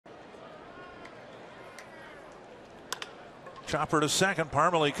Chopper to second.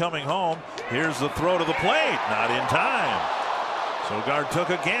 Parmelee coming home. Here's the throw to the plate. Not in time. Sogard took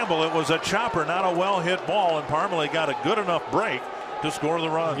a gamble. It was a chopper, not a well-hit ball, and Parmelee got a good enough break to score the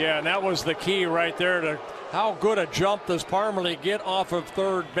run. Yeah, and that was the key right there to how good a jump does Parmelee get off of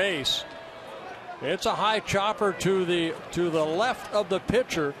third base. It's a high chopper to the left of the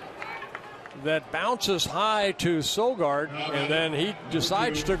pitcher that bounces high to Sogard, and then he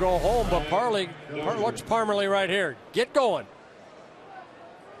decides to go home. But watch Parmelee right here. Get going.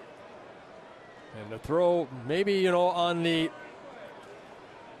 And the throw, maybe on the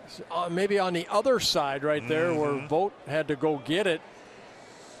other side right there, where Vogt had to go get it.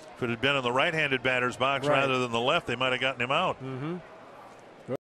 If it had been in the right-handed batter's box rather than the left, they might have gotten him out.